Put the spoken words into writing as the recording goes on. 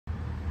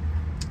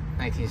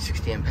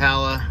1960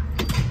 Impala.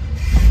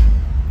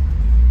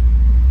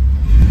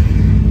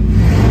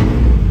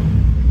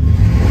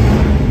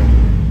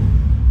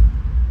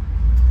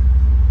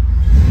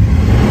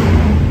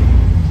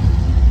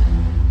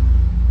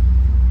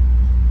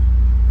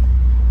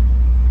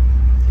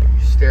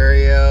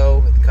 Stereo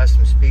with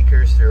custom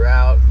speakers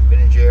throughout,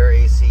 vintage air,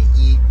 AC,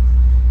 heat,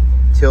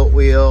 tilt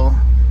wheel,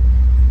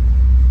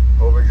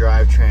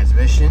 overdrive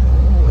transmission,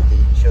 what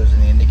shows in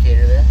the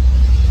indicator there.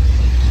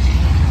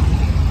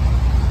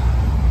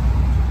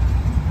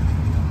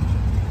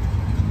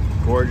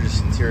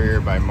 Gorgeous interior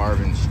by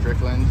Marvin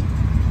Strickland.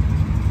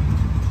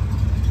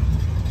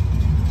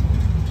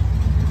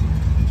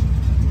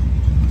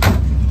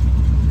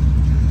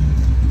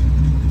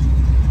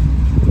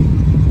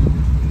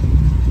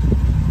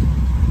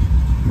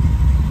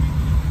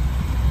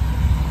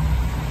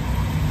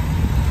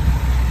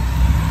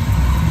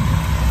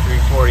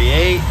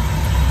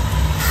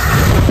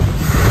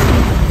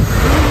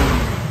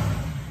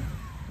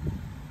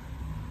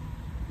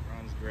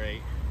 Runs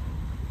great.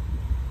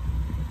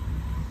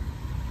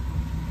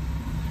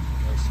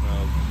 No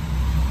smoke.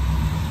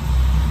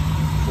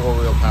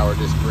 Four-wheel power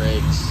disc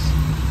brakes,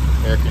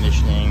 air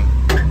conditioning,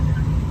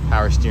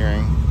 power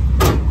steering.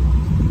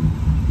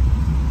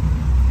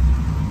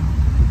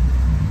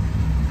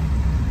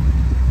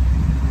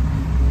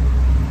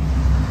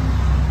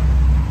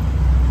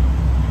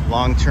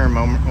 Long-term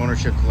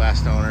ownership. The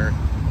last owner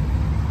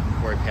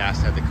before he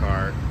passed had the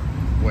car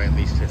way at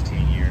least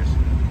 15 years.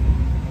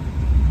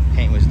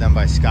 Paint was done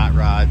by Scott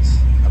Rods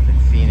up in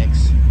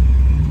Phoenix.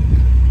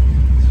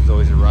 This was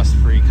always a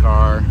rust-free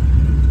car.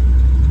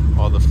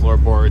 All the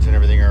floorboards and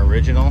everything are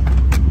original.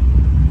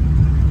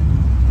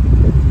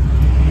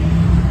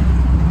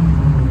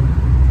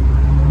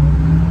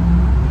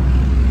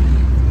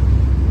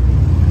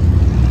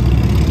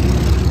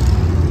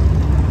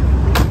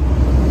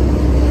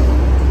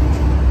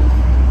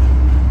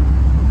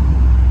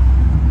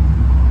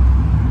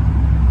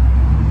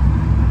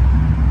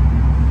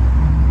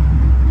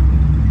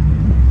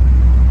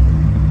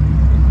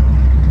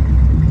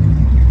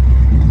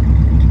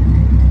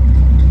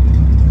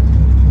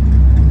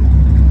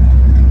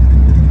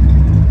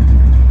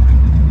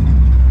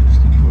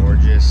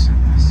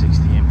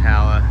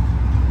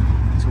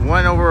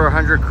 Won over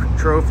 100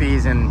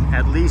 trophies, and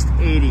at least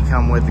 80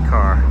 come with the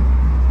car,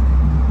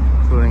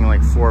 including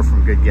like 4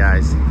 from Good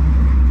Guys.